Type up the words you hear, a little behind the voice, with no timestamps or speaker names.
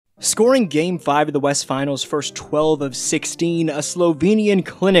Scoring Game 5 of the West Finals' first 12 of 16, a Slovenian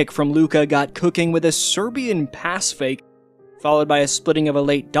clinic from Luka got cooking with a Serbian pass fake, followed by a splitting of a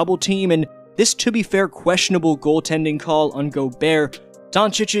late double team, and this, to be fair, questionable goaltending call on Gobert.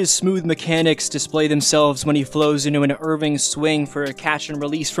 Doncic's smooth mechanics display themselves when he flows into an Irving swing for a catch and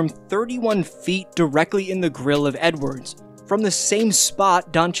release from 31 feet directly in the grill of Edwards. From the same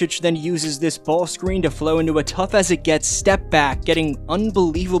spot, Doncic then uses this ball screen to flow into a tough-as-it-gets step back, getting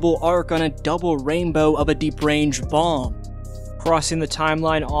unbelievable arc on a double rainbow of a deep-range bomb. Crossing the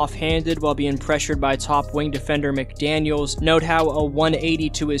timeline off-handed while being pressured by top wing defender McDaniels. Note how a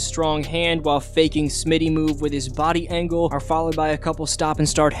 180 to his strong hand while faking Smitty move with his body angle are followed by a couple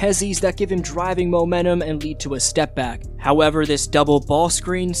stop-and-start hezzies that give him driving momentum and lead to a step back. However, this double ball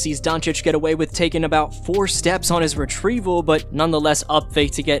screen sees Doncic get away with taking about 4 steps on his retrieval, but nonetheless up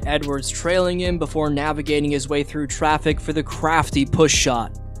fake to get Edwards trailing him before navigating his way through traffic for the crafty push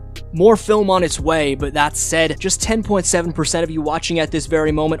shot. More film on its way, but that said, just 10.7% of you watching at this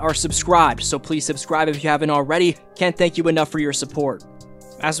very moment are subscribed, so please subscribe if you haven't already. Can't thank you enough for your support.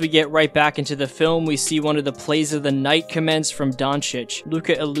 As we get right back into the film, we see one of the plays of the night commence from Doncic.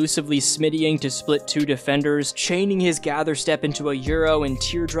 Luka elusively smittying to split 2 defenders, chaining his gather step into a euro and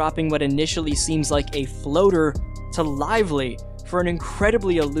teardropping what initially seems like a floater to Lively for an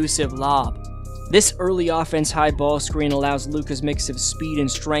incredibly elusive lob. This early offense high ball screen allows Luka's mix of speed and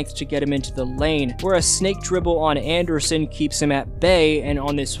strength to get him into the lane, where a snake dribble on Anderson keeps him at bay, and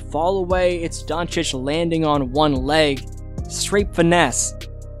on this fall away, it's Doncic landing on one leg. Straight finesse.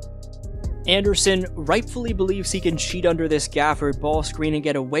 Anderson rightfully believes he can cheat under this Gafford ball screen and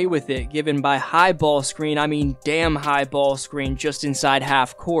get away with it, given by high ball screen, I mean damn high ball screen just inside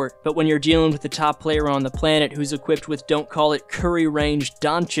half court. But when you're dealing with the top player on the planet who's equipped with don't call it Curry range,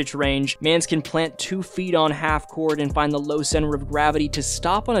 Doncic range, mans can plant 2 feet on half court and find the low center of gravity to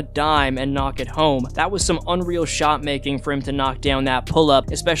stop on a dime and knock it home. That was some unreal shot making for him to knock down that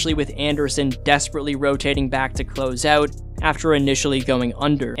pull-up, especially with Anderson desperately rotating back to close out after initially going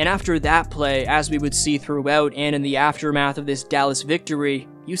under. And after that play, as we would see throughout and in the aftermath of this Dallas victory,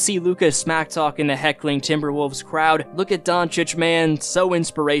 you see Luka smack-talking the heckling Timberwolves crowd. Look at Doncic, man, so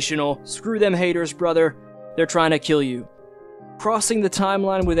inspirational. Screw them haters, brother. They're trying to kill you. Crossing the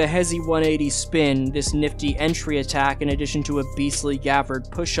timeline with a hezzy 180 spin, this nifty entry attack in addition to a beastly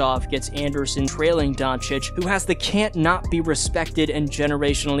Gafford push-off gets Anderson trailing Doncic, who has the can't not be respected and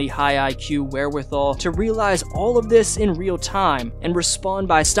generationally high IQ wherewithal to realize all of this in real time and respond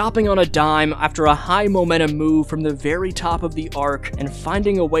by stopping on a dime after a high momentum move from the very top of the arc and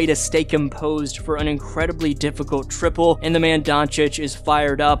finding a way to stay composed for an incredibly difficult triple, and the man Doncic is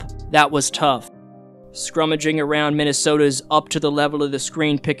fired up. That was tough. Scrummaging around Minnesota's up to the level of the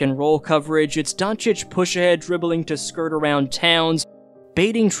screen pick and roll coverage, it's Doncic push ahead dribbling to skirt around Towns,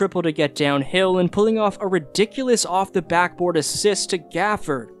 baiting triple to get downhill, and pulling off a ridiculous off the backboard assist to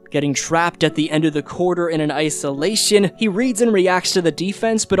Gafford. Getting trapped at the end of the quarter in an isolation, he reads and reacts to the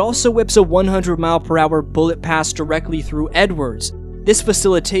defense, but also whips a 100-mile-per-hour bullet pass directly through Edwards. This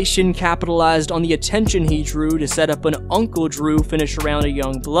facilitation capitalized on the attention he drew to set up an Uncle Drew finish around a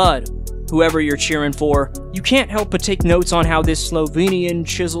young blood. Whoever you're cheering for, you can't help but take notes on how this Slovenian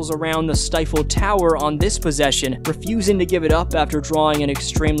chisels around the stifled tower on this possession, refusing to give it up after drawing an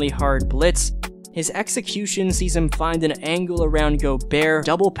extremely hard blitz. His execution sees him find an angle around Gobert,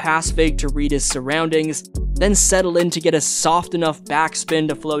 double pass fake to read his surroundings, then settle in to get a soft enough backspin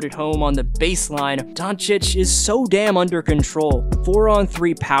to float it home on the baseline. Doncic is so damn under control.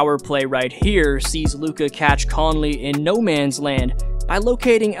 4-on-3 power play right here sees Luka catch Conley in no man's land by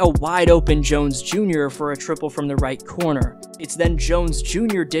locating a wide-open Jones Jr. for a triple from the right corner. It's then Jones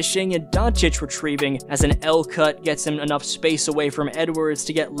Jr. dishing and Doncic retrieving as an L-cut gets him enough space away from Edwards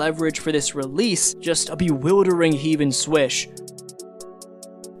to get leverage for this release, just a bewildering heave and swish.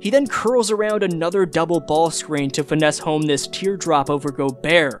 He then curls around another double ball screen to finesse home this teardrop over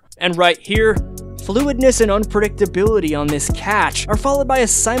Gobert. And right here, fluidness and unpredictability on this catch are followed by a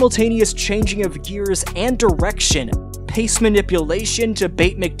simultaneous changing of gears and direction. Pace manipulation to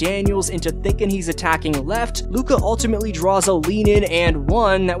bait McDaniels into thinking he's attacking left, Luka ultimately draws a lean-in and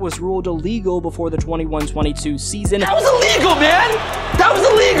one that was ruled illegal before the 21-22 season. That was illegal, man! That was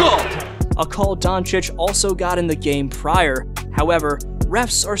illegal! A call Doncic also got in the game prior. However,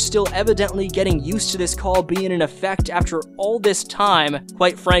 refs are still evidently getting used to this call being in effect after all this time.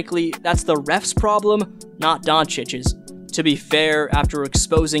 Quite frankly, that's the ref's problem, not Doncic's. To be fair, after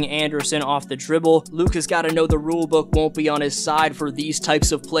exposing Anderson off the dribble, Luka's gotta know the rulebook won't be on his side for these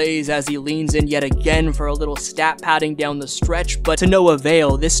types of plays as he leans in yet again for a little stat padding down the stretch, but to no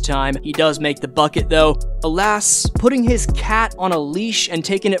avail this time. He does make the bucket though. Alas, putting his cat on a leash and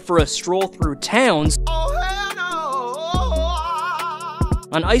taking it for a stroll through towns.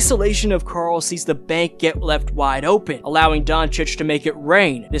 On isolation of Karl sees the bank get left wide open, allowing Doncic to make it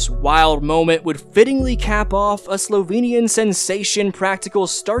rain. This wild moment would fittingly cap off a Slovenian sensation practical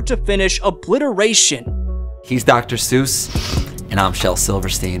start-to-finish obliteration. He's Dr. Seuss, and I'm Shel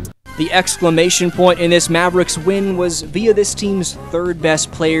Silverstein. The exclamation point in this Mavericks win was via this team's third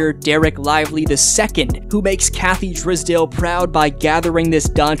best player, Derek Lively II, who makes Kathy Drysdale proud by gathering this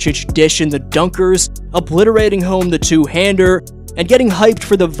Doncic dish in the dunkers, obliterating home the two-hander, and getting hyped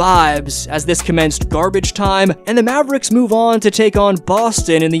for the vibes as this commenced garbage time, and the Mavericks move on to take on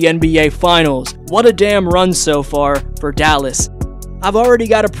Boston in the NBA Finals. What a damn run so far for Dallas. I've already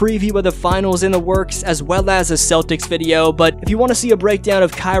got a preview of the finals in the works as well as a Celtics video, but if you want to see a breakdown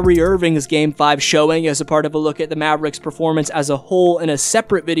of Kyrie Irving's Game 5 showing as a part of a look at the Mavericks' performance as a whole in a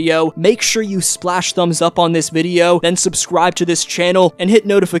separate video, make sure you splash thumbs up on this video, then subscribe to this channel, and hit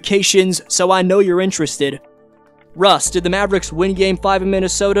notifications so I know you're interested. Russ, did the Mavericks win Game 5 in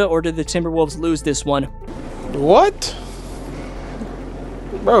Minnesota, or did the Timberwolves lose this one? What?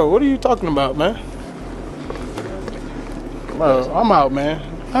 Bro, what are you talking about, man? Bro, I'm out, man.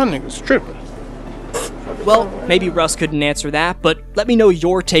 That nigga's tripping. Well, maybe Russ couldn't answer that, but let me know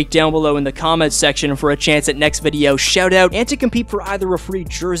your take down below in the comments section for a chance at next video shoutout and to compete for either a free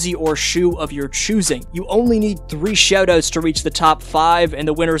jersey or shoe of your choosing. You only need 3 shoutouts to reach the top 5, and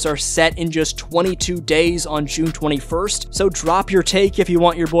the winners are set in just 22 days on June 21st, so drop your take if you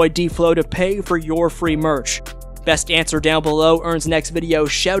want your boy D-Flow to pay for your free merch. Best answer down below earns next video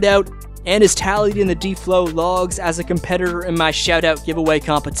shoutout, and is tallied in the D-Flow logs as a competitor in my shoutout giveaway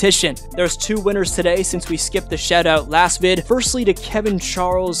competition. There's 2 winners today since we skipped the shoutout last vid. Firstly to Kevin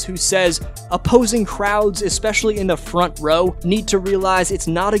Charles, who says, opposing crowds, especially in the front row, need to realize it's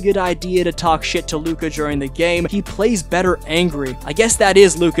not a good idea to talk shit to Luka during the game. He plays better angry. I guess that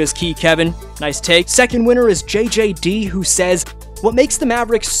is Luka's key, Kevin. Nice take. Second winner is JJD, who says, what makes the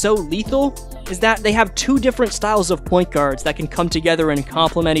Mavericks so lethal is that they have 2 different styles of point guards that can come together and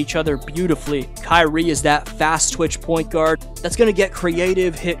complement each other beautifully. Kyrie is that fast twitch point guard that's going to get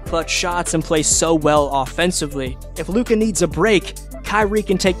creative, hit clutch shots, and play so well offensively. If Luka needs a break, Kyrie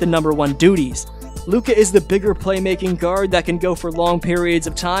can take the #1 duties. Luka is the bigger playmaking guard that can go for long periods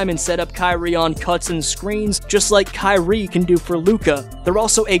of time and set up Kyrie on cuts and screens, just like Kyrie can do for Luka. They're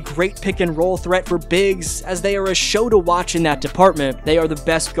also a great pick and roll threat for bigs, as they are a show to watch in that department. They are the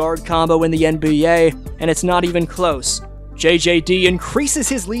best guard combo in the NBA, and it's not even close. JJD increases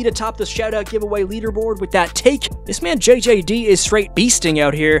his lead atop the shoutout giveaway leaderboard with that take. This man JJD is straight beasting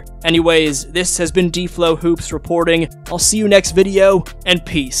out here. Anyways, this has been D-Flow Hoops reporting. I'll see you next video, and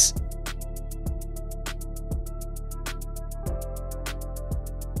peace.